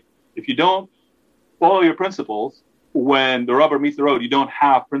disagreement. It's like if you don't follow your principles when the rubber meets the road, you don't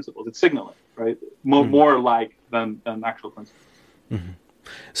have principles. It's signaling, right? More like than actual principles. Mm-hmm.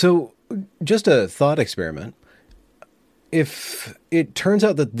 So just a thought experiment. if it turns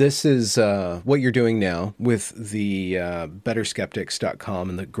out that this is what you're doing now with the betterskeptics.com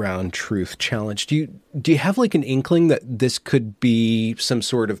and the Ground Truth Challenge, do you have like an inkling that this could be some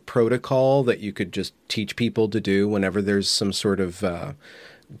sort of protocol that you could just teach people to do whenever there's some sort of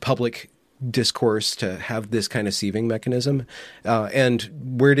public discourse to have this kind of sieving mechanism? And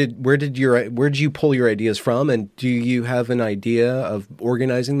where did you pull your ideas from? And do you have an idea of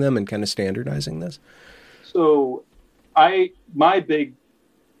organizing them and kind of standardizing this? So my big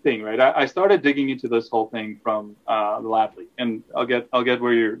thing, right? I started digging into this whole thing from the Lab Leak, and I'll get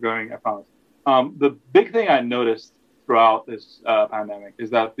where you're going, I promise. The big thing I noticed throughout this pandemic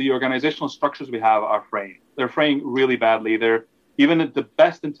is that the organizational structures we have are framed. They're framed really badly. They're even at the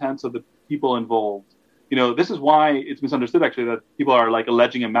best intents of the people involved. This is why it's misunderstood actually that people are like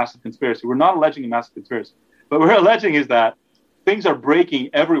alleging a massive conspiracy. We're not alleging a massive conspiracy. What we're alleging is that things are breaking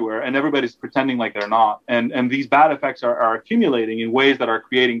everywhere and everybody's pretending like they're not. And these bad effects are accumulating in ways that are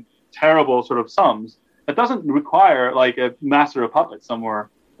creating terrible sort of sums that doesn't require like a master of puppets somewhere,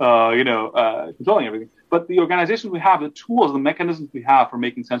 controlling everything. But the organizations we have, the tools, the mechanisms we have for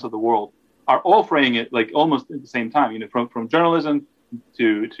making sense of the world are all framing it like almost at the same time, from journalism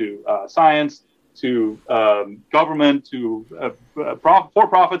to science to government to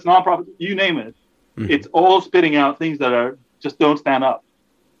for-profits, non-profits, you name it. Mm-hmm. It's all spitting out things that just don't stand up,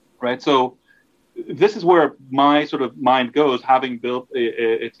 right? So this is where my sort of mind goes, having built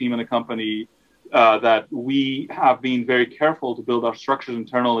a team and a company that we have been very careful to build our structures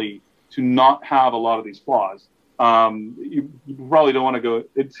internally to not have a lot of these flaws. You probably don't want to go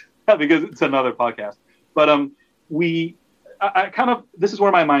because it's another podcast, but this is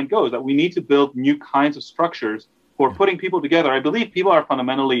where my mind goes, that we need to build new kinds of structures for putting people together. I believe people are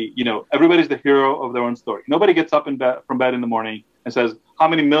fundamentally, everybody's the hero of their own story. Nobody gets up from bed in the morning and says, how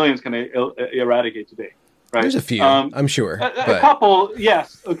many millions can I eradicate today? Right? There's a few, I'm sure. A couple,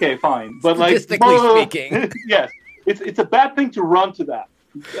 yes. Okay, fine. But statistically speaking. Yes. It's a bad thing to run to that,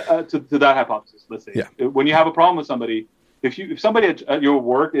 to that hypothesis, let's say. Yeah. When you have a problem with somebody, if somebody at your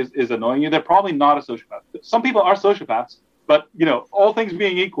work is annoying you, they're probably not a sociopath. Some people are sociopaths, but, all things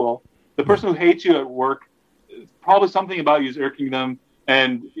being equal, the person who hates you at work, probably something about you is irking them,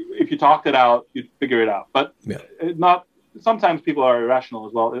 and if you talked it out, you'd figure it out. But sometimes people are irrational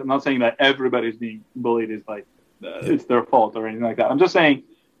as well. I'm not saying that everybody's being bullied is like it's their fault or anything like that. I'm just saying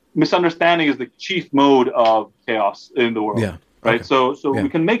misunderstanding is the chief mode of chaos in the world. Yeah. Right. Okay. So we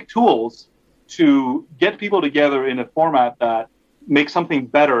can make tools to get people together in a format that makes something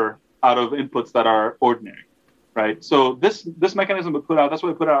better out of inputs that are ordinary. Right. So this mechanism we put out, that's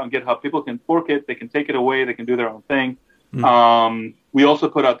what we put out on GitHub. People can fork it, they can take it away, they can do their own thing. Mm. We also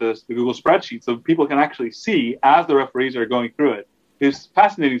put out the Google spreadsheet so people can actually see as the referees are going through it. It's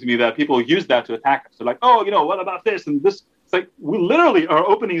fascinating to me that people use that to attack us. They're like, oh, what about this and this? It's like, we literally are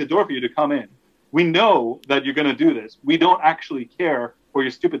opening the door for you to come in. We know that you're going to do this. We don't actually care for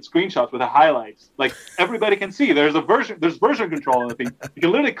your stupid screenshots with the highlights. Like, everybody can see there's version control on the thing. You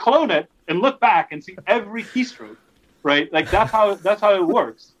can literally clone it and look back and see every keystroke, right? Like, that's how it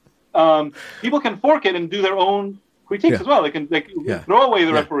works. People can fork it and do their own critiques as well. They can throw away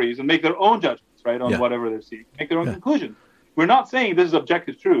the referees and make their own judgments, right, on whatever they're seeing, make their own conclusions. We're not saying this is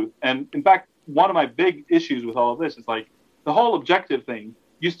objective truth. And in fact, one of my big issues with all of this is like the whole objective thing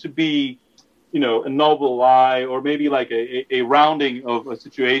used to be, a noble lie or maybe like a rounding of a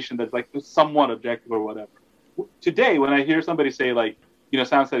situation that's like somewhat objective or whatever. Today, when I hear somebody say like,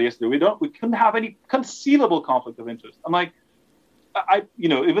 Sam said yesterday, we couldn't have any conceivable conflict of interest. I'm like,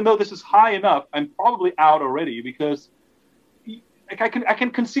 even though this is high enough, I'm probably out already because I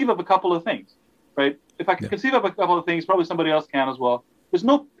can conceive of a couple of things, right? If I can conceive of a couple of things, probably somebody else can as well. There's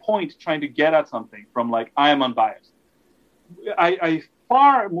no point trying to get at something from like, I am unbiased. I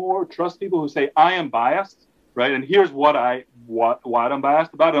far more trust people who say, I am biased, right? And here's what I'm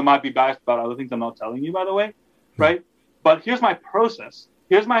biased about. I might be biased about other things I'm not telling you, by the way, right? But here's my process.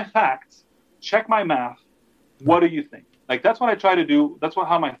 Here's my facts. Check my math. What do you think? Like, that's what I try to do. That's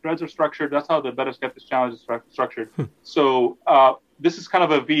how my threads are structured. That's how the Better Skeptics Challenge is structured. So this is kind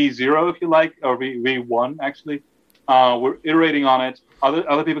of a V0, if you like, or V1, actually. We're iterating on it.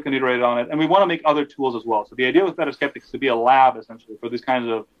 Other people can iterate on it. And we want to make other tools as well. So the idea with Better Skeptics is to be a lab, essentially, for these kinds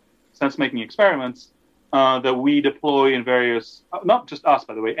of sense-making experiments that we deploy in various, not just us,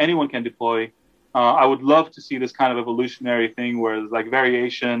 by the way, anyone can deploy. I would love to see this kind of evolutionary thing where there's like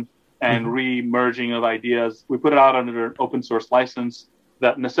variation and re-merging of ideas. We put it out under an open source license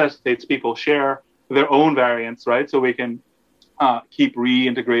that necessitates people share their own variants, right? So we can keep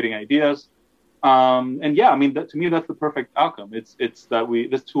reintegrating ideas. To me, that's the perfect outcome. It's that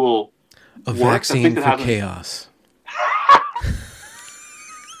this tool a vaccine for chaos.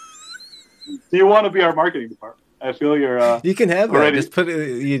 Do you want to be our marketing department? I feel you're. You can have that.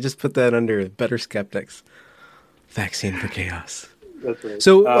 already... Just put that under Better Skeptics. Vaccine for chaos. That's right.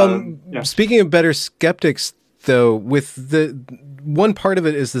 So, speaking of Better Skeptics, though, with the one part of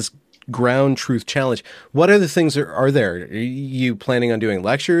it is this ground truth challenge. What other things are there? Are you planning on doing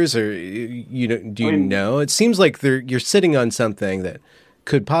lectures, or do you know? It seems like you're sitting on something that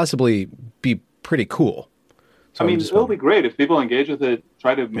could possibly be pretty cool. So it'll be great if people engage with it,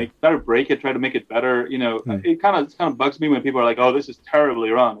 try to break it, try to make it better. It kind of bugs me when people are like, "Oh, this is terribly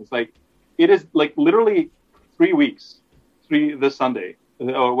wrong." It's like, it is like literally 3 weeks, this Sunday,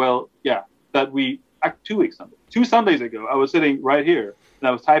 or 2 weeks Sunday. 2 Sundays ago, I was sitting right here and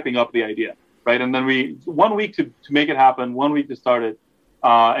I was typing up the idea, right? And then 1 week to make it happen, 1 week to start it,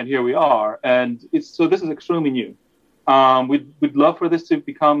 and here we are. And this is extremely new. We'd love for this to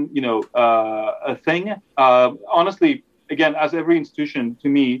become, a thing. Honestly, again, as every institution, to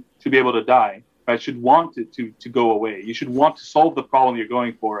me, should be able to die, right? Should want it to go away. You should want to solve the problem you're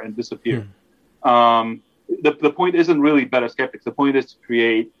going for and disappear. The point isn't really Better Skeptics. The point is to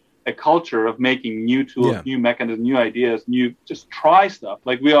create a culture of making new tools, new mechanisms, new ideas, just try stuff.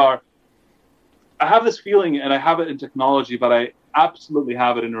 Like I have this feeling, and I have it in technology, but I absolutely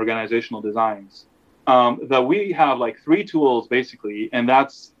have it in organizational designs. That we have like 3 tools basically, and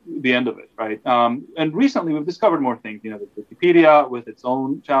that's the end of it, right? And recently we've discovered more things. There's Wikipedia with its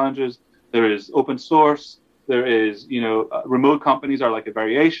own challenges. There is open source. There is, remote companies are like a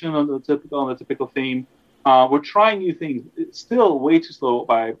variation on the typical theme. We're trying new things. It's still way too slow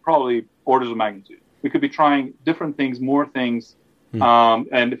by probably orders of magnitude. We could be trying different things, more things.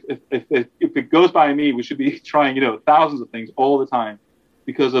 And if it goes by me, we should be trying, thousands of things all the time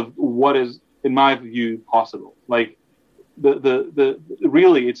because of what is, in my view, possible. Like the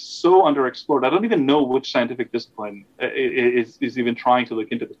really, it's so underexplored. I don't even know which scientific discipline is even trying to look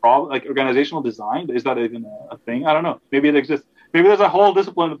into this problem. Like organizational design, is that even a thing? I don't know. Maybe it exists. Maybe there's a whole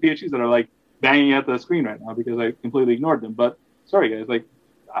discipline of PhDs that are like banging at the screen right now because I completely ignored them. But sorry, guys, like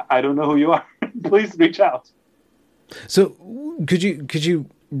I don't know who you are. Please reach out. So could you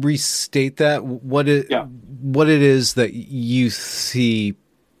restate that? What it is that you see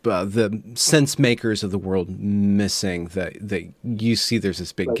the sense makers of the world missing, that you see there's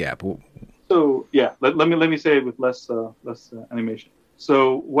this big gap? So let me say it with less animation.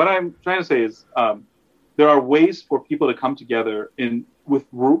 So what I'm trying to say is there are ways for people to come together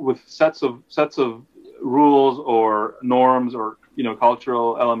with sets of rules or norms or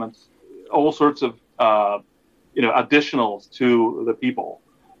cultural elements, all sorts of additionals to the people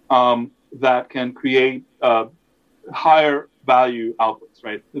that can create higher value outputs,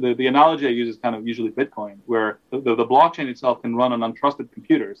 right? The analogy I use is kind of usually Bitcoin, where the blockchain itself can run on untrusted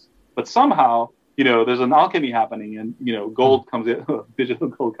computers, but somehow there's an alchemy happening, and gold comes in, digital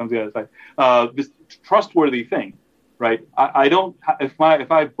gold comes the other side. This trustworthy thing, right? I don't, if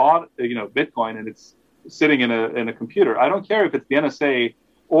I bought Bitcoin and it's sitting in a computer, I don't care if it's the NSA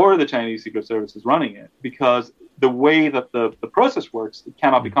or the Chinese Secret Service is running it, because the way that the process works, it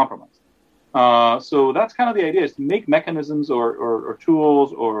cannot be compromised. So that's kind of the idea, is to make mechanisms or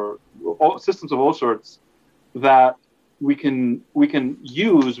tools or systems of all sorts that we can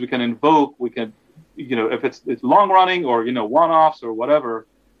use, we can invoke, we can, if it's long running or, one-offs or whatever,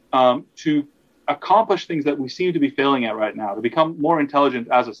 to accomplish things that we seem to be failing at right now, to become more intelligent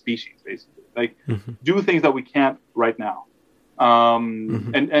as a species, basically. Like do things that we can't right now.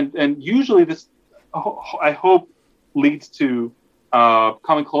 And usually this, I hope, leads to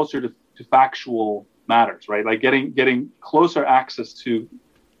coming closer to factual matters, right? Like getting closer access to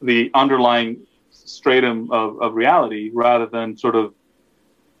the underlying stratum of reality, rather than sort of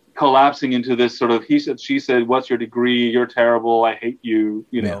collapsing into this sort of he said, she said, what's your degree? You're terrible. I hate you,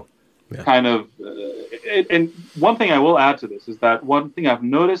 kind of. And one thing I will add to this is that one thing I've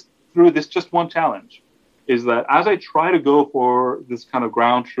noticed through this just one challenge is that as I try to go for this kind of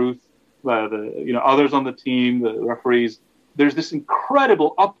ground truth, others on the team, the referees, there's this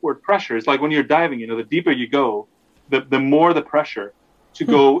incredible upward pressure. It's like when you're diving, the deeper you go, the more the pressure to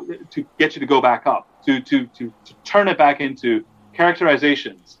go to get you to go back up, to turn it back into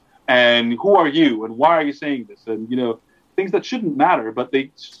characterizations and who are you and why are you saying this, and things that shouldn't matter, but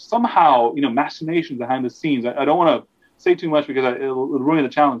they somehow machinations behind the scenes. I don't want to say too much because it'll ruin the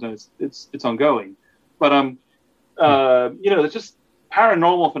challenge, and it's ongoing. But it's just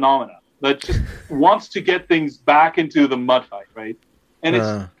paranormal phenomena that just wants to get things back into the mud fight, right? And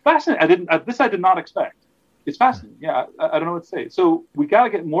it's fascinating. I did not expect. It's fascinating. Yeah, I don't know what to say. So we got to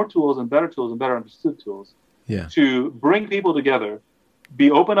get more tools and better understood tools to bring people together,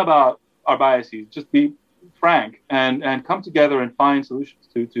 be open about our biases, just be frank, and come together and find solutions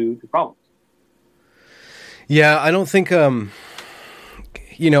to problems. Yeah, I don't think, I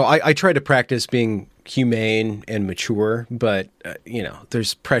try to practice being humane and mature, but,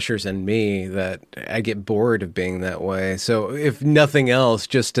 there's pressures in me that I get bored of being that way. So if nothing else,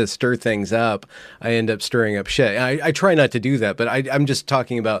 just to stir things up, I end up stirring up shit. I try not to do that, but I'm just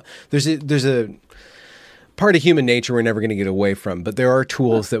talking about there's a part of human nature we're never going to get away from, but there are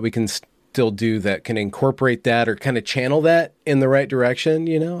tools that we can still do that can incorporate that or kind of channel that in the right direction,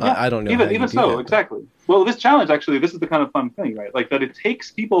 Yeah. I don't know. Even so, exactly. Well, this challenge, actually, this is the kind of fun thing, right? Like that it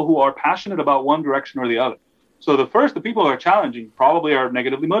takes people who are passionate about one direction or the other. So the people who are challenging probably are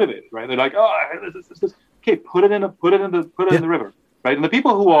negatively motivated, right? They're like, this. Okay, put it in the river, right? And the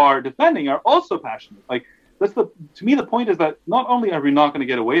people who are defending are also passionate. Like to me, the point is that not only are we not going to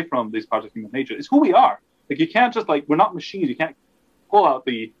get away from these parts of human nature, it's who we are. Like you can't just we're not machines. You can't pull out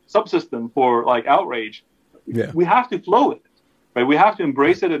the subsystem for outrage. Yeah. We have to flow with it. Right, we have to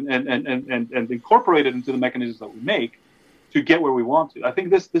embrace it and incorporate it into the mechanisms that we make to get where we want to. I think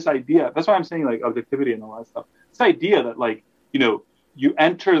this idea, that's why I'm saying objectivity and all that stuff. This idea that you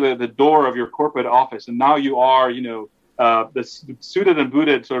enter the door of your corporate office and now you are this suited and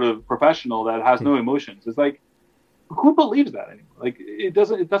booted sort of professional that has no emotions. It's who believes that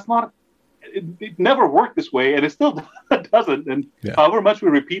anymore? It never worked this way, and it still doesn't. And however much we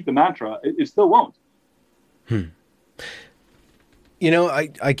repeat the mantra, it still won't.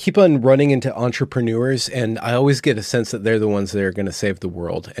 I keep on running into entrepreneurs, and I always get a sense that they're the ones that are going to save the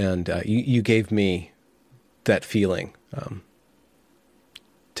world. And you gave me that feeling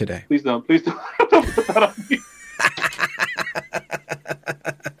today. Please don't put that on me.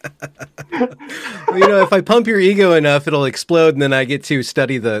 If I pump your ego enough, it'll explode, and then I get to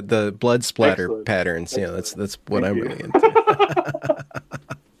study the blood splatter patterns. Excellent. That's what I'm really into.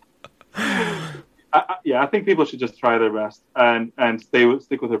 I think people should just try their best and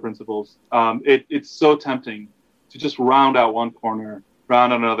stick with their principles. It's so tempting to just round out one corner,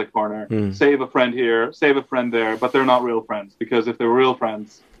 round out another corner, save a friend here, save a friend there, but they're not real friends, because if they were real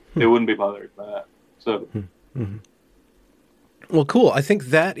friends, they wouldn't be bothered by that. So. Well, cool. I think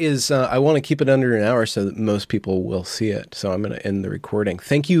that is, I want to keep it under an hour so that most people will see it. So I'm going to end the recording.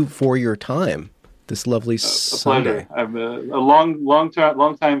 Thank you for your time this lovely Sunday. A pleasure. I'm a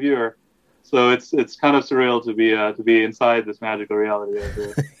long time viewer. So it's kind of surreal to be inside this magical reality of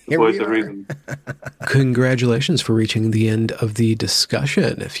the voice of reason. Congratulations for reaching the end of the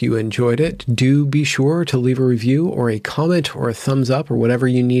discussion. If you enjoyed it, do be sure to leave a review or a comment or a thumbs up or whatever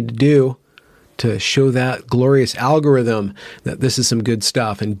you need to do to show that glorious algorithm that this is some good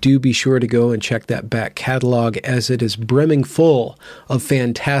stuff. And do be sure to go and check that back catalog, as it is brimming full of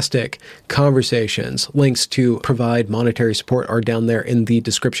fantastic conversations. Links to provide monetary support are down there in the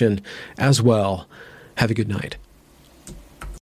description as well. Have a good night.